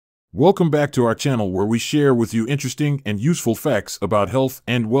Welcome back to our channel where we share with you interesting and useful facts about health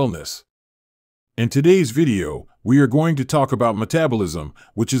and wellness. In today's video, we are going to talk about metabolism,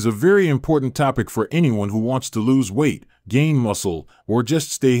 which is a very important topic for anyone who wants to lose weight, gain muscle, or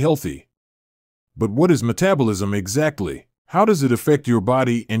just stay healthy. But what is metabolism exactly? How does it affect your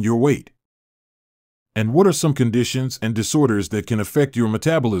body and your weight? And what are some conditions and disorders that can affect your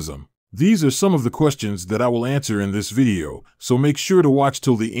metabolism? These are some of the questions that I will answer in this video, so make sure to watch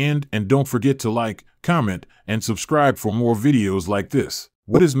till the end and don't forget to like, comment, and subscribe for more videos like this.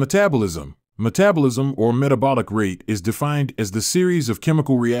 What is metabolism? Metabolism, or metabolic rate, is defined as the series of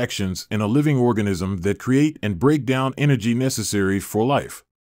chemical reactions in a living organism that create and break down energy necessary for life.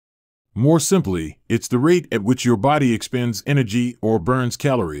 More simply, it's the rate at which your body expends energy or burns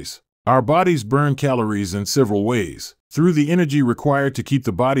calories. Our bodies burn calories in several ways. Through the energy required to keep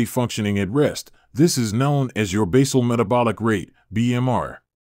the body functioning at rest. This is known as your basal metabolic rate, BMR.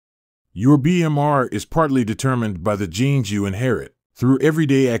 Your BMR is partly determined by the genes you inherit. Through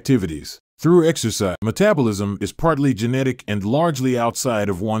everyday activities, through exercise, metabolism is partly genetic and largely outside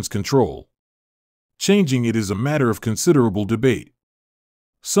of one's control. Changing it is a matter of considerable debate.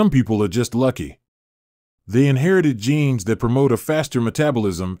 Some people are just lucky. They inherited genes that promote a faster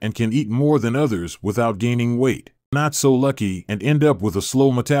metabolism and can eat more than others without gaining weight. Not so lucky and end up with a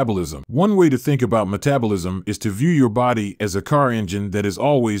slow metabolism. One way to think about metabolism is to view your body as a car engine that is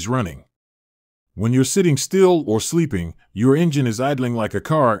always running. When you're sitting still or sleeping, your engine is idling like a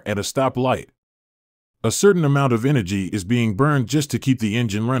car at a stoplight. A certain amount of energy is being burned just to keep the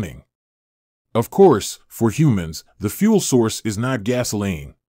engine running. Of course, for humans, the fuel source is not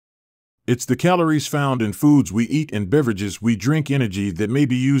gasoline. It's the calories found in foods we eat and beverages we drink, energy that may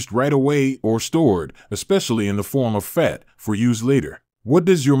be used right away or stored, especially in the form of fat, for use later. What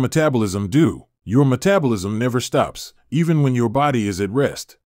does your metabolism do? Your metabolism never stops, even when your body is at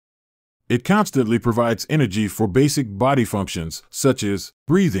rest. It constantly provides energy for basic body functions, such as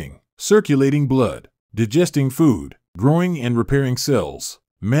breathing, circulating blood, digesting food, growing and repairing cells,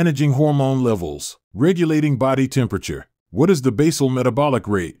 managing hormone levels, regulating body temperature. What is the basal metabolic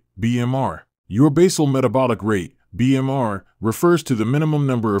rate, BMR? Your basal metabolic rate, BMR, refers to the minimum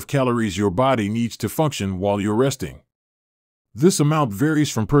number of calories your body needs to function while you're resting. This amount varies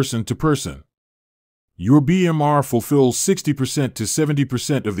from person to person. Your BMR fulfills 60% to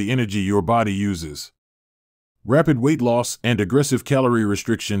 70% of the energy your body uses. Rapid weight loss and aggressive calorie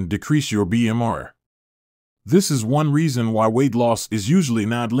restriction decrease your BMR. This is one reason why weight loss is usually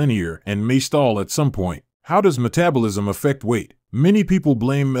not linear and may stall at some point. How does metabolism affect weight? Many people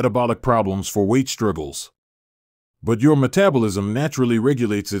blame metabolic problems for weight struggles. But your metabolism naturally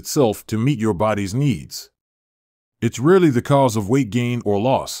regulates itself to meet your body's needs. It's rarely the cause of weight gain or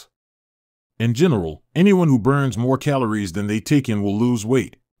loss. In general, anyone who burns more calories than they take in will lose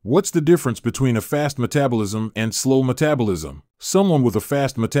weight. What's the difference between a fast metabolism and slow metabolism? Someone with a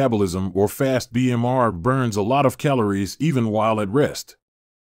fast metabolism or fast BMR burns a lot of calories even while at rest.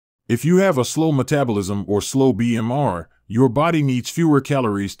 If you have a slow metabolism or slow BMR, your body needs fewer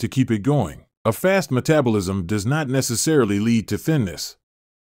calories to keep it going. A fast metabolism does not necessarily lead to thinness.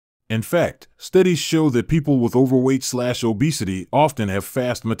 In fact, studies show that people with overweight/obesity often have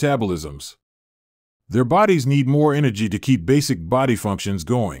fast metabolisms. Their bodies need more energy to keep basic body functions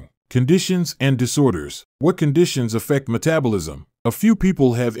going. Conditions and disorders. What conditions affect metabolism? A few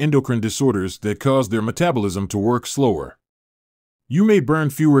people have endocrine disorders that cause their metabolism to work slower. You may burn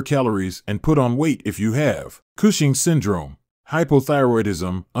fewer calories and put on weight if you have Cushing's syndrome,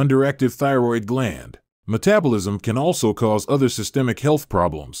 hypothyroidism, underactive thyroid gland. Metabolism can also cause other systemic health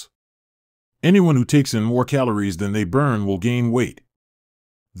problems. Anyone who takes in more calories than they burn will gain weight.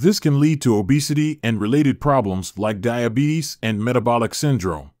 This can lead to obesity and related problems like diabetes and metabolic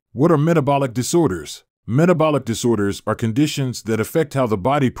syndrome. What are metabolic disorders? Metabolic disorders are conditions that affect how the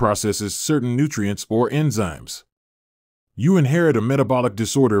body processes certain nutrients or enzymes. You inherit a metabolic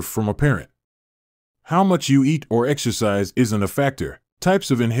disorder from a parent. How much you eat or exercise isn't a factor.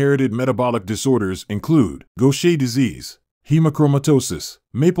 Types of inherited metabolic disorders include Gaucher disease, hemochromatosis,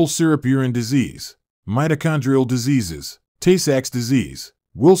 maple syrup urine disease, mitochondrial diseases, Tay-Sachs disease,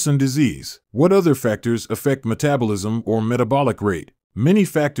 Wilson disease. What other factors affect metabolism or metabolic rate? Many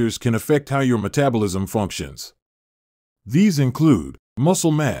factors can affect how your metabolism functions. These include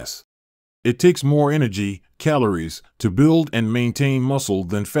muscle mass. It takes more energy, calories, to build and maintain muscle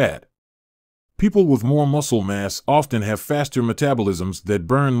than fat. People with more muscle mass often have faster metabolisms that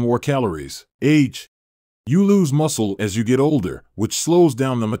burn more calories. Age. You lose muscle as you get older, which slows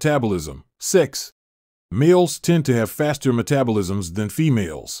down the metabolism. Sex. Males tend to have faster metabolisms than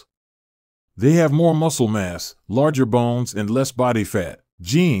females. They have more muscle mass, larger bones, and less body fat.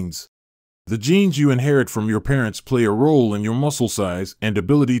 Genes. The genes you inherit from your parents play a role in your muscle size and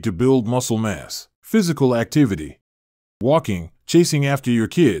ability to build muscle mass. Physical activity. Walking, chasing after your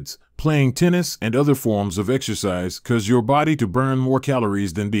kids, playing tennis, and other forms of exercise cause your body to burn more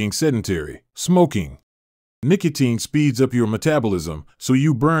calories than being sedentary. Smoking. Nicotine speeds up your metabolism, so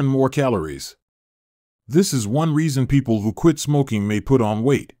you burn more calories. This is one reason people who quit smoking may put on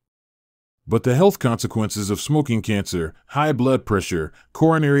weight. But the health consequences of smoking cancer, high blood pressure,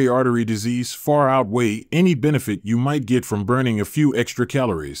 coronary artery disease far outweigh any benefit you might get from burning a few extra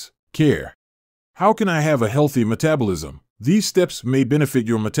calories. Care. How can I have a healthy metabolism? These steps may benefit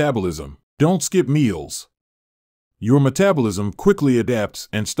your metabolism. Don't skip meals. Your metabolism quickly adapts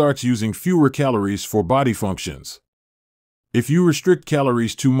and starts using fewer calories for body functions. If you restrict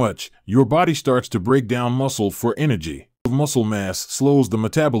calories too much, your body starts to break down muscle for energy. Muscle mass slows the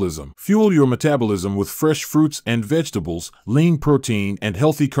metabolism. Fuel your metabolism with fresh fruits and vegetables, lean protein, and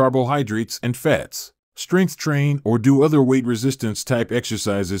healthy carbohydrates and fats. Strength train or do other weight resistance type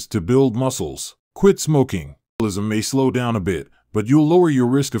exercises to build muscles. Quit smoking. Metabolism may slow down a bit, but you'll lower your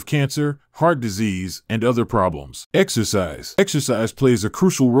risk of cancer, heart disease, and other problems. Exercise. Exercise plays a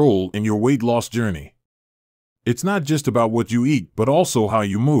crucial role in your weight loss journey. It's not just about what you eat, but also how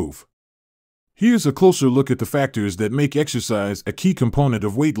you move. Here's a closer look at the factors that make exercise a key component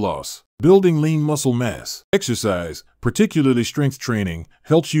of weight loss. Building lean muscle mass. Exercise, particularly strength training,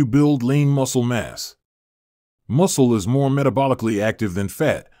 helps you build lean muscle mass. Muscle is more metabolically active than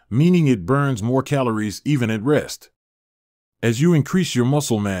fat, meaning it burns more calories even at rest. As you increase your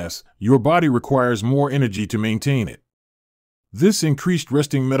muscle mass, your body requires more energy to maintain it. This increased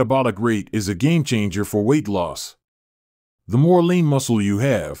resting metabolic rate is a game changer for weight loss. The more lean muscle you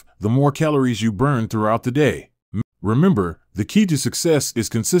have, the more calories you burn throughout the day. Remember, the key to success is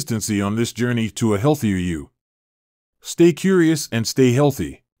consistency on this journey to a healthier you. Stay curious and stay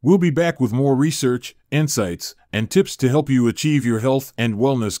healthy. We'll be back with more research, insights, and tips to help you achieve your health and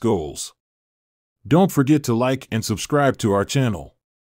wellness goals. Don't forget to like and subscribe to our channel.